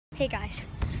Hey guys,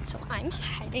 so I'm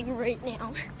hiding right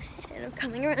now, and I'm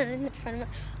coming around in the front of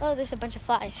my, oh, there's a bunch of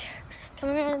flies.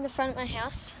 Coming around in the front of my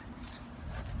house.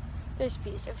 There's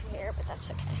bees over here, but that's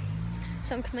okay.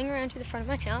 So I'm coming around to the front of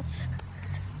my house,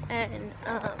 and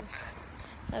oh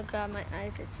god, my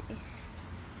eyes are itchy.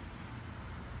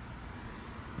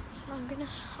 So I'm gonna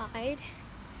hide.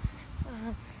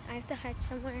 I have to hide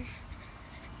somewhere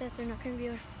that they're not gonna be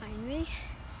able to find me.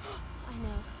 I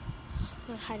know. I'm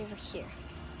gonna hide over here.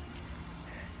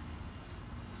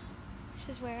 This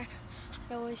is where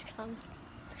I always come.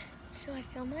 So I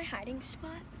found my hiding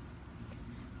spot.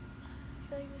 I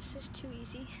feel like this is too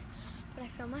easy, but I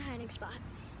found my hiding spot.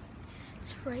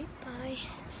 It's right by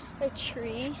a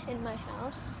tree in my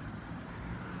house.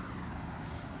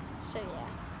 So yeah.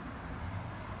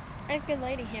 I have good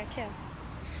lighting here too.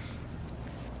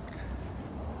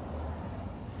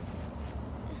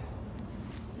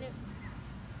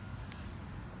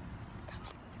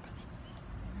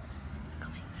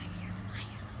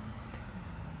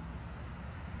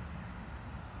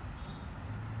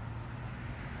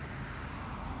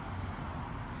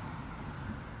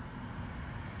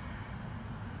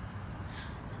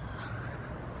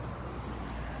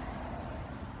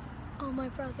 Oh, my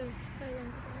brother, my younger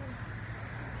brother.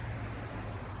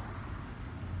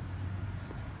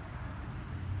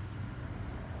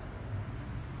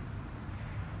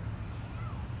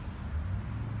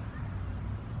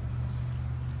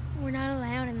 We're not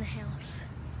allowed in the house.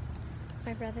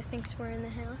 My brother thinks we're in the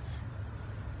house.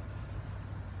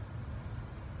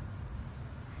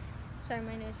 Sorry,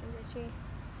 my nose is itchy.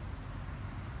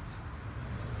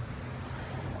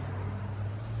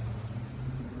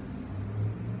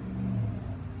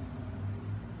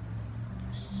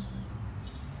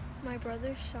 My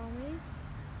brother saw me,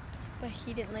 but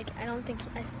he didn't I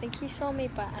think he saw me,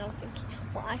 but I don't think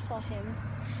well, I saw him.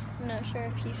 I'm not sure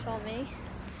if he saw me,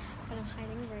 but I'm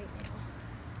hiding right now.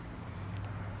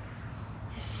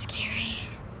 It's scary,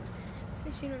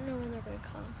 because you don't know when they're gonna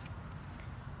come.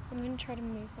 I'm gonna try to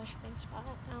move my hiding spot.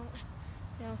 I don't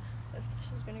know if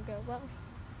this is gonna go well.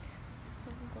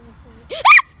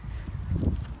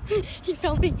 He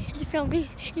found me, he found me,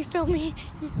 he found me,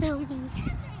 he found me.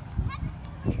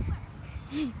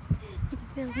 He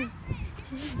found me.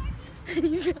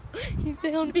 He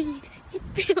found me. He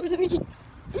found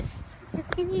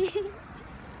me.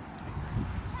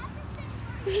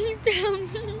 He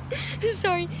found me.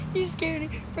 Sorry, you scared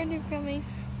Brendan from me.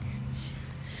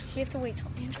 We have to wait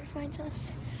till Andrew finds us.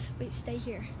 Wait, stay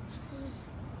here.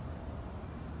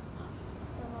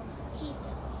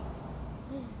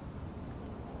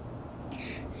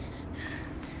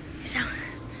 So,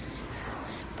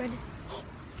 Brendan.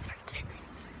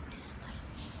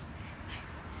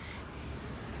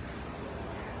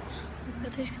 My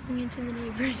brother's coming into the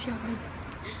neighbor's yard.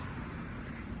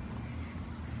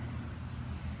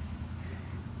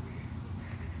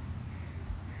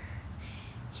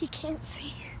 He can't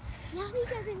see. Now he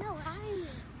doesn't know I'm.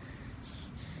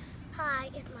 Hi,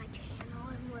 it's my channel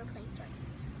and we're playing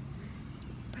Sardines.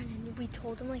 Brendan, we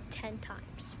told him like 10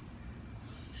 times.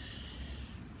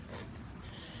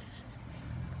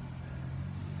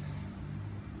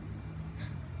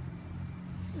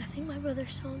 I think my brother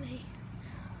saw me.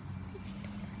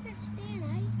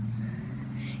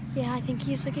 Yeah, I think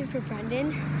he's looking for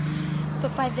Brendan.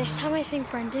 But by this time, I think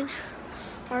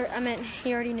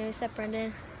he already knows that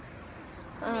Brendan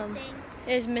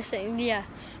is missing. Yeah,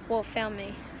 well, found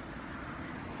me.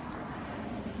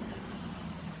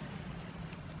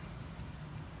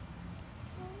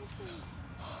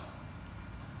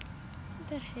 Is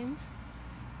that him?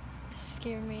 It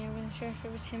scared me. I wasn't sure if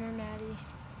it was him or Maddie.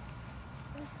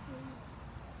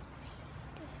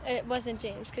 It wasn't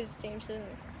James, because James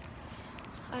isn't.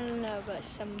 I don't know, but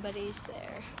somebody's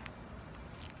there.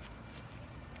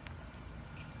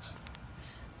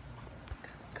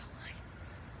 Go on.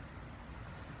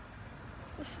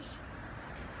 This is.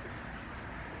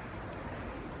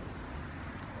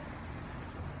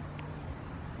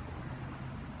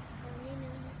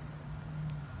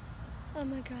 Oh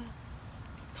my god.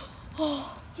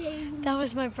 Oh, that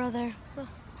was my brother. Oh.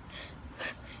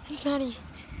 It's Maddie.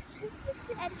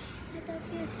 I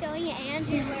thought you were showing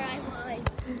Andrew where I was.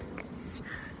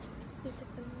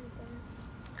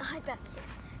 I'll hide back here.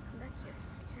 Come back here.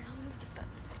 Here, I'll move the phone.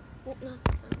 Well, not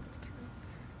the phone, but the camera.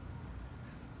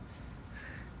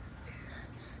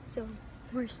 So,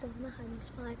 we're still in the hiding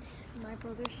spot, and my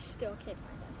brother still can't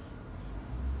find us.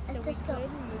 Let's just go. go. We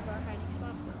could move our hiding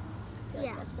spot, but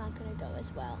yeah. That's not going to go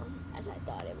as well as I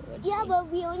thought it would. Yeah, but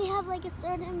we only have like a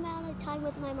certain amount of time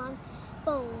with my mom's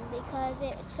phone because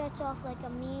it shuts off like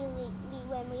immediately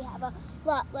when we have a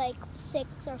lot, like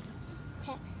 6 or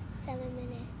 7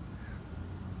 minutes.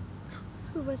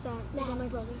 Who was that? Was that my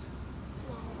brother?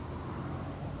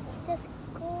 Let's just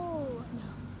go. No.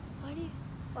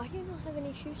 Why do you not have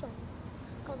any shoes on?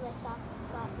 Because my socks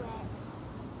got wet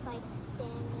by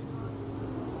standing on.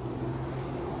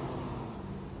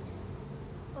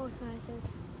 Oh, it's Madison's.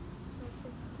 It's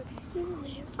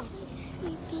okay.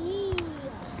 Baby.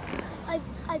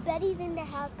 I bet he's in the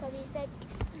house because he said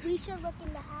we should look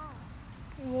in the house.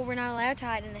 Well, we're not allowed to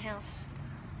hide in the house.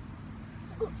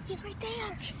 Oh, he's right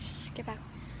there. Shh, get back.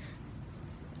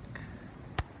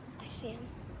 I see him.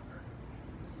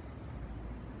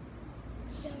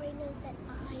 He already knows that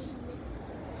I'm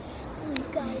missing. You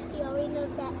guys, he already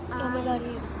knows that Oh my God,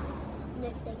 I'm he's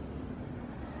missing.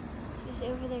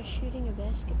 over there shooting a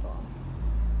basketball.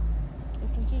 I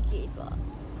think he gave up.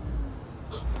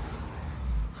 Oh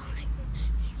my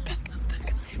God.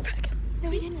 Back up. No,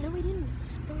 he didn't.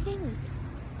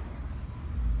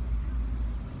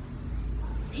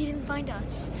 He didn't find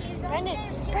us.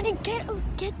 Brendan,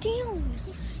 get down.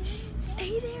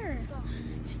 Stay there.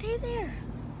 Stay there.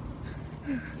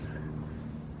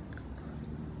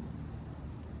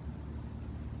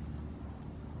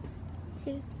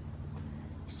 He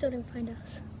still didn't find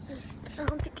us. I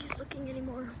don't think he's looking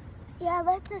anymore. Yeah,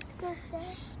 let's just go say.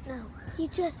 No. He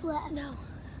just left. No.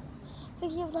 I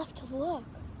think he left to look.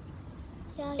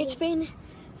 Yeah, It's been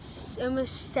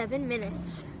almost 7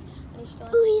 minutes. And he's still.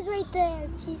 Oh, he's right there.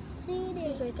 She's seated.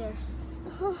 He's right there.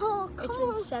 Oh, It's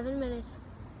come been 7 minutes.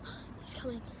 He's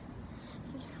coming.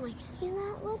 He's coming. He's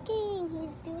not looking.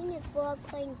 He's doing his vlog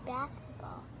playing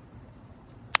basketball.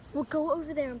 Well, go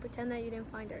over there and pretend that you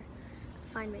didn't find her.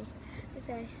 Find me. I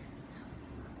say.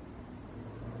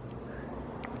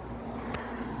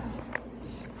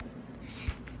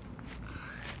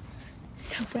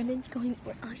 So Brendan's going.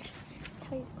 I'll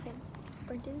tell you the plan.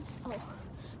 Brendan's.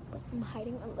 I'm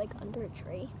hiding like under a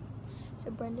tree.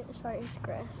 So Brendan. Sorry, it's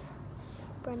grass.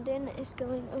 Brendan is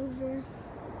going over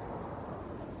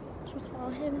to tell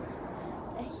him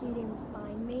that he didn't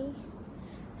find me.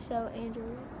 So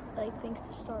Andrew thinks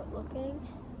to start looking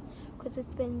because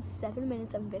it's been 7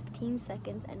 minutes and 15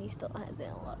 seconds and he still hasn't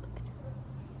looked.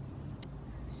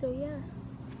 So yeah.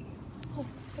 Oh,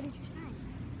 what did you say?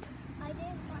 I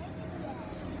didn't find him yet.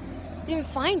 You didn't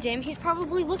find him? He's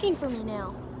probably looking for me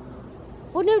now.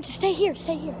 Well, no, just stay here.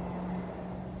 Stay here.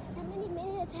 How many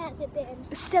minutes has it been?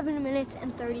 7 minutes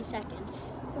and 30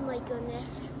 seconds. Oh my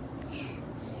goodness.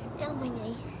 Down my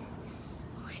knee.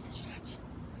 Oh, I have to stretch.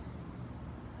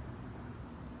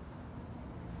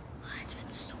 Oh, it's been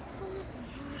so long.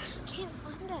 He can't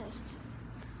find us.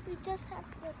 We just have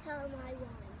to go tell him I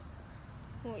won.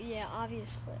 Well, yeah,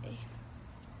 obviously.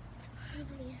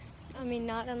 Obviously. I mean,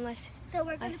 not unless. So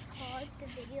we're going to pause the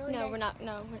video. No, we're not.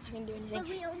 No, we're not going to do anything. But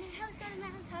we only have a certain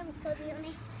amount of time because we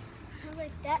only have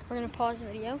like that. We're going to pause the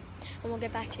video and we'll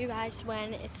get back to you guys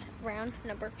when it's round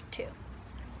number 2.